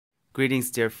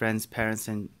Greetings, dear friends, parents,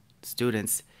 and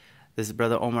students. This is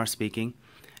Brother Omar speaking.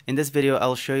 In this video,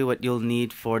 I'll show you what you'll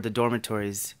need for the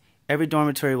dormitories. Every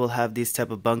dormitory will have these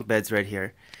type of bunk beds right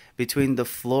here. Between the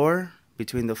floor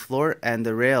and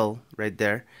the rail right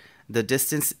there, the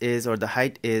distance is, or the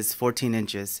height is 14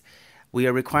 inches. We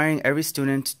are requiring every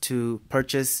student to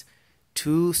purchase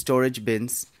 2 storage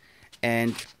bins,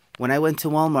 and when I went to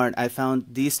Walmart, I found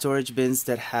these storage bins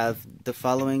that have the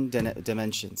following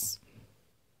dimensions.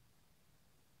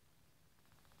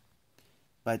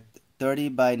 By 30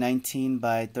 by 19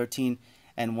 by 13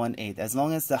 and 1/8. As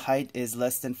long as the height is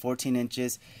less than 14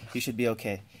 inches, you should be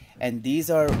okay. And these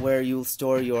are where you'll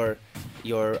store your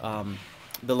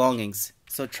belongings.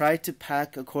 So try to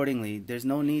pack accordingly. There's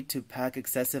no need to pack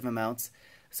excessive amounts.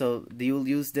 So you'll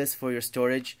use this for your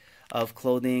storage of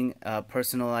clothing,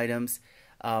 personal items.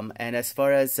 And as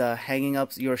far as hanging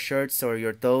up your shirts or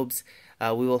your thobes,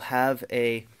 we will have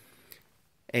a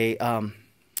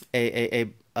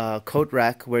coat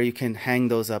rack where you can hang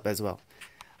those up as well.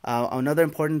 Another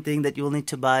important thing that you'll need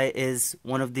to buy is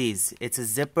one of these. It's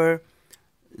a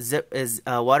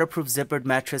waterproof zippered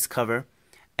mattress cover,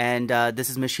 and this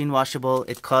is machine washable.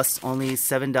 It costs only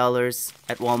 $7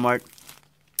 at Walmart,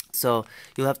 so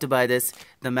you'll have to buy this.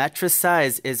 The mattress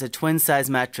size is a twin size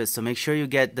mattress, so make sure you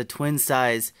get the twin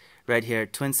size right here,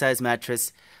 twin size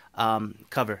mattress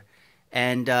cover.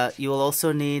 And you will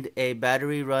also need a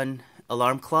battery run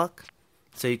alarm clock,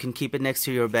 so you can keep it next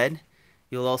to your bed.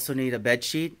 You'll also need a bed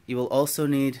sheet. You will also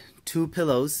need 2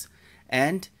 pillows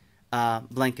and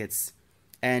blankets.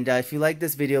 And if you like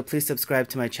this video, please subscribe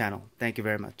to my channel. Thank you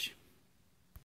very much.